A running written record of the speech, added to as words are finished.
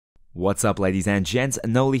What's up, ladies and gents,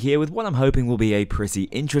 Kknowley here with what I'm hoping will be a pretty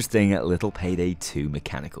interesting little Payday 2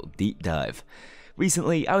 mechanical deep dive.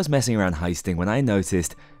 Recently, I was messing around heisting when I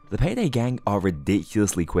noticed the Payday gang are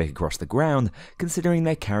ridiculously quick across the ground, considering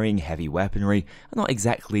they're carrying heavy weaponry and not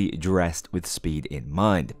exactly dressed with speed in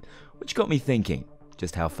mind. Which got me thinking,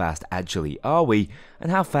 just how fast actually are we,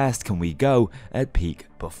 and how fast can we go at peak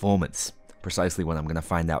performance? Precisely what I'm going to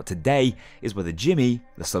find out today is whether Jimmy,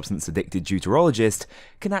 the substance-addicted deuterologist,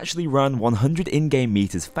 can actually run 100 in-game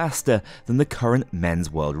meters faster than the current men's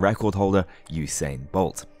world record holder, Usain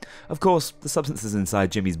Bolt. Of course, the substances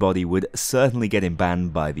inside Jimmy's body would certainly get him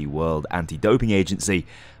banned by the World Anti-Doping Agency,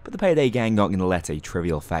 but the Payday gang not going to let a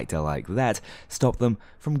trivial factor like that stop them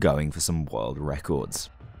from going for some world records.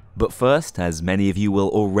 But first, as many of you will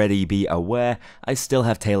already be aware, I still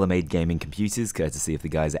have tailor-made gaming computers, courtesy of the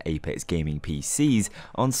guys at Apex Gaming PCs,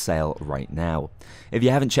 on sale right now. If you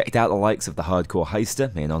haven't checked out the likes of the Hardcore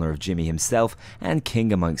Heister, in honor of Jimmy himself, and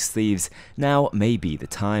King amongst thieves, now may be the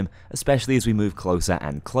time, especially as we move closer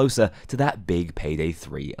and closer to that big Payday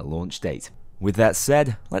 3 launch date. With that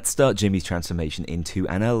said, let's start Jimmy's transformation into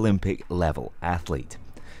an Olympic-level athlete.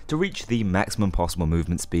 To reach the maximum possible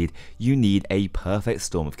movement speed, you need a perfect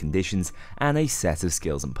storm of conditions and a set of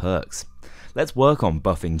skills and perks. Let's work on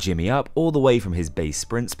buffing Jimmy up all the way from his base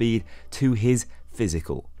sprint speed to his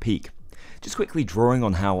physical peak. Just quickly drawing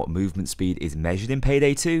on how movement speed is measured in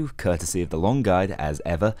Payday 2, courtesy of the long guide as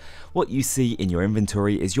ever, what you see in your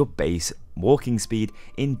inventory is your base walking speed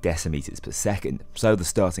in decimeters per second. So the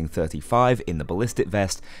starting 35 in the ballistic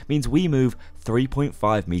vest means we move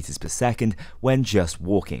 3.5 meters per second when just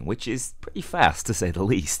walking, which is pretty fast to say the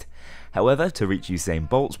least. However, to reach Usain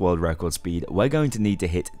Bolt's world record speed, we're going to need to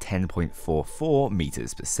hit 10.44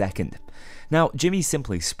 meters per second. Now, Jimmy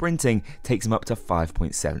simply sprinting takes him up to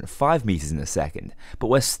 5.75 meters in a second, but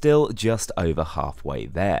we're still just over halfway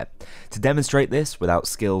there. To demonstrate this without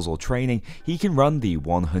skills or training, he can run the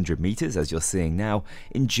 100 meters, as you're seeing now,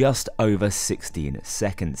 in just over 16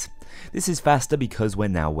 seconds. This is faster because we're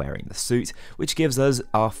now wearing the suit, which gives us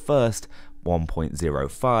our first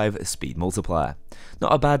 1.05 speed multiplier.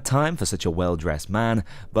 Not a bad time for such a well-dressed man,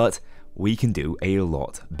 but we can do a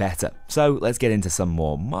lot better. So let's get into some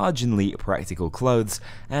more marginally practical clothes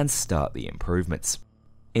and start the improvements.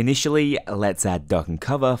 Initially, let's add duck and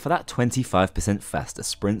cover for that 25% faster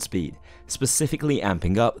sprint speed, specifically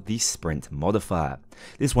amping up the sprint modifier.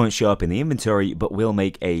 This won't show up in the inventory, but will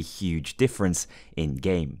make a huge difference in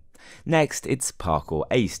game. Next, it's parkour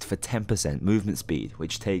aced for 10% movement speed,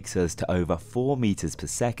 which takes us to over 4 meters per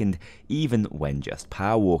second even when just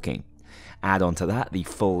power walking. Add onto that the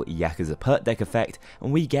full Yakuza perk deck effect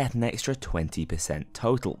and we get an extra 20%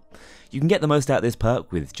 total. You can get the most out of this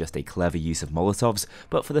perk with just a clever use of Molotovs,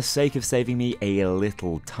 but for the sake of saving me a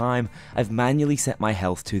little time, I've manually set my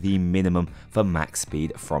health to the minimum for max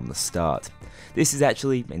speed from the start. This is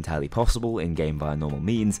actually entirely possible in-game via normal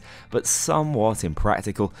means, but somewhat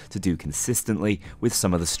impractical to do consistently with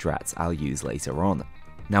some of the strats I'll use later on.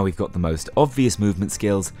 Now we've got the most obvious movement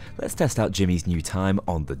skills, let's test out Jimmy's new time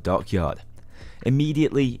on the dockyard.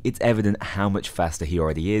 Immediately, it's evident how much faster he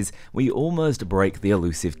already is. We almost break the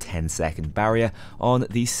elusive 10-second barrier on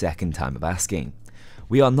the second time of asking.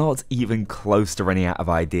 We are not even close to running out of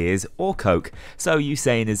ideas or coke, so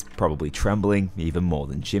Usain is probably trembling even more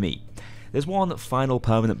than Jimmy. There's one final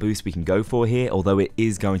permanent boost we can go for here, although it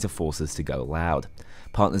is going to force us to go loud.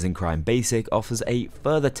 Partners in Crime Basic offers a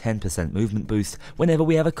further 10% movement boost whenever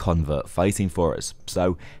we have a convert fighting for us,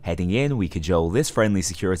 so heading in we cajole this friendly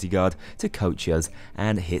security guard to coach us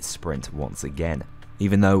and hit sprint once again.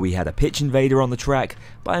 Even though we had a pitch invader on the track,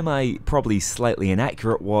 by my probably slightly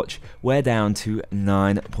inaccurate watch, we're down to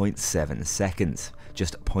 9.7 seconds,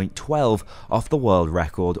 just 0.12 off the world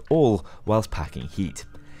record, all whilst packing heat.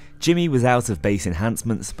 Jimmy was out of base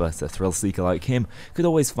enhancements, but a thrill seeker like him could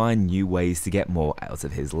always find new ways to get more out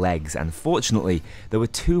of his legs, and fortunately, there were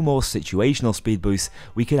 2 more situational speed boosts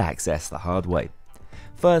we could access the hard way.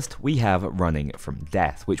 First, we have Running from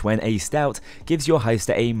Death, which when aced out, gives your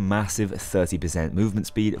heister a massive 30% movement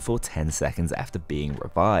speed for 10 seconds after being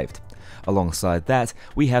revived. Alongside that,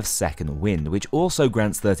 we have Second Wind, which also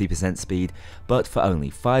grants 30% speed, but for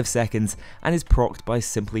only 5 seconds, and is procced by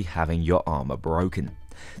simply having your armor broken.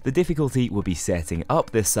 The difficulty would be setting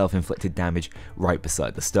up this self-inflicted damage right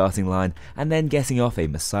beside the starting line, and then getting off a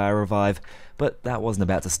Messiah revive, but that wasn't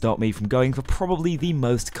about to stop me from going for probably the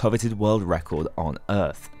most coveted world record on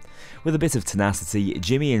Earth. With a bit of tenacity,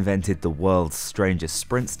 Jimmy invented the world's strangest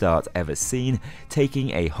sprint start ever seen,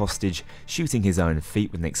 taking a hostage, shooting his own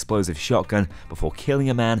feet with an explosive shotgun before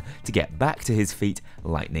killing a man to get back to his feet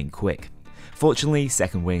lightning quick. Fortunately,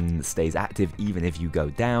 second wind stays active even if you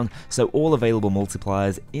go down, so all available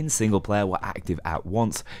multipliers in single player were active at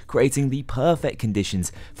once, creating the perfect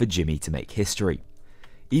conditions for Jimmy to make history.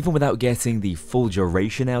 Even without getting the full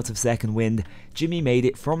duration out of second wind, Jimmy made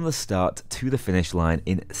it from the start to the finish line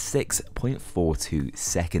in 6.42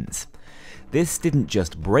 seconds. This didn't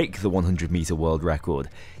just break the 100-meter world record,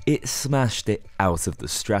 it smashed it out of the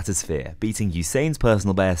stratosphere, beating Usain's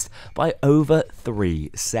personal best by over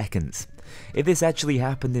 3 seconds. If this actually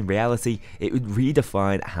happened in reality, it would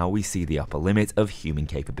redefine how we see the upper limit of human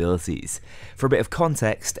capabilities. For a bit of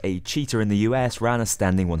context, a cheetah in the US ran a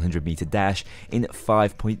standing 100-meter dash in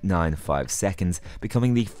 5.95 seconds,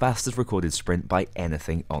 becoming the fastest recorded sprint by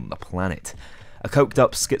anything on the planet. A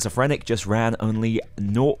coked-up schizophrenic just ran only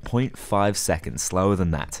 0.5 seconds slower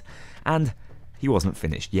than that, and he wasn't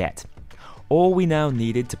finished yet. All we now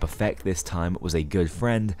needed to perfect this time was a good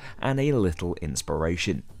friend and a little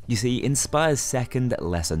inspiration. You see, Inspire's second,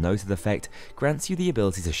 lesser noted effect grants you the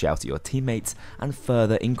ability to shout at your teammates and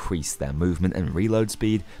further increase their movement and reload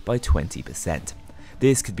speed by 20%.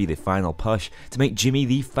 This could be the final push to make Jimmy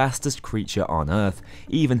the fastest creature on Earth,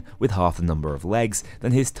 even with half the number of legs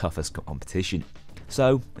than his toughest competition.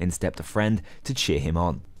 So, in stepped a friend to cheer him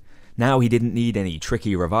on. Now he didn't need any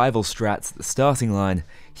tricky revival strats at the starting line,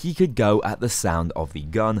 he could go at the sound of the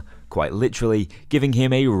gun, quite literally giving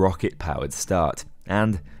him a rocket-powered start.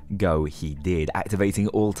 And go he did, activating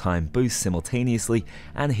all-time boosts simultaneously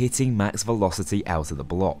and hitting max velocity out of the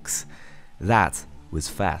blocks. That was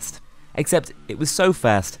fast. Except it was so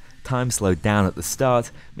fast, time slowed down at the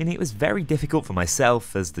start, meaning it was very difficult for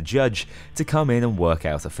myself, as the judge, to come in and work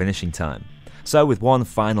out a finishing time. So with one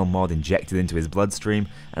final mod injected into his bloodstream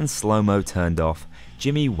and slow-mo turned off,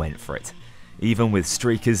 Jimmy went for it. Even with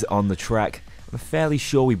streakers on the track, I'm fairly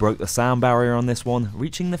sure we broke the sound barrier on this one,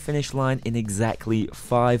 reaching the finish line in exactly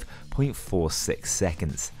 5.46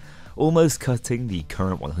 seconds. Almost cutting the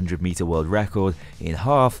current 100-meter world record in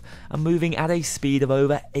half and moving at a speed of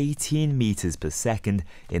over 18 meters per second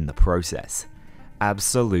in the process.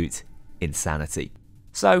 Absolute insanity.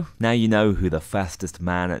 So, now you know who the fastest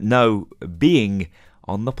being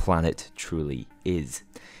on the planet truly is.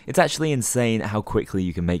 It's actually insane how quickly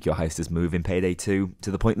you can make your heisters move in Payday 2,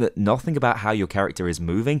 to the point that nothing about how your character is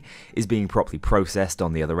moving is being properly processed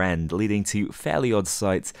on the other end, leading to fairly odd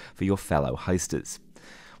sights for your fellow heisters.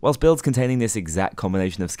 Whilst builds containing this exact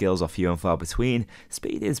combination of skills are few and far between,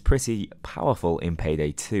 speed is pretty powerful in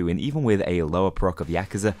Payday 2, and even with a lower proc of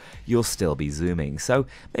Yakuza, you'll still be zooming, so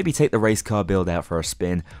maybe take the race car build out for a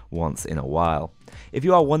spin once in a while. If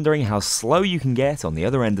you are wondering how slow you can get on the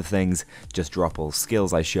other end of things, just drop all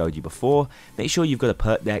skills I showed you before, make sure you've got a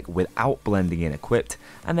perk deck without blending in equipped,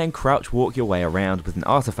 and then crouch walk your way around with an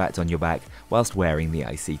artifact on your back whilst wearing the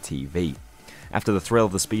ICTV. After the thrill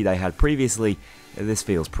of the speed I had previously, this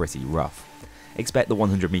feels pretty rough. Expect the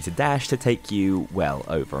 100-meter dash to take you well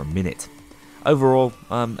over a minute. Overall,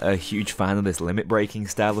 I'm a huge fan of this limit breaking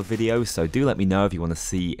style of video, so do let me know if you want to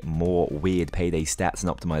see more weird Payday stats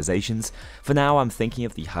and optimizations. For now, I'm thinking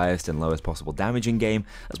of the highest and lowest possible damage in game,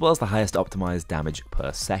 as well as the highest optimized damage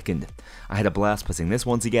per second. I had a blast putting this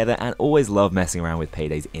one together and always love messing around with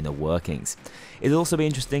Payday's inner workings. It'll also be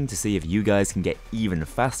interesting to see if you guys can get even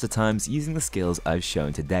faster times using the skills I've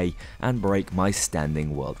shown today and break my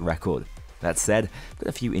standing world record. That said, I've got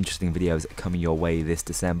a few interesting videos coming your way this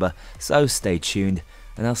December, so stay tuned,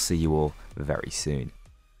 and I'll see you all very soon.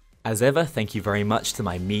 As ever, thank you very much to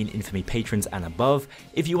my Mean Infamy patrons and above.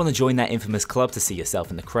 If you want to join that infamous club to see yourself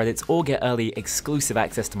in the credits or get early exclusive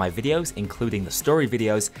access to my videos, including the story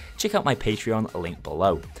videos, check out my Patreon link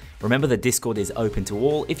below. Remember, the Discord is open to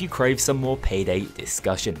all if you crave some more Payday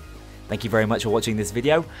discussion. Thank you very much for watching this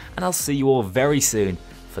video, and I'll see you all very soon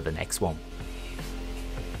for the next one.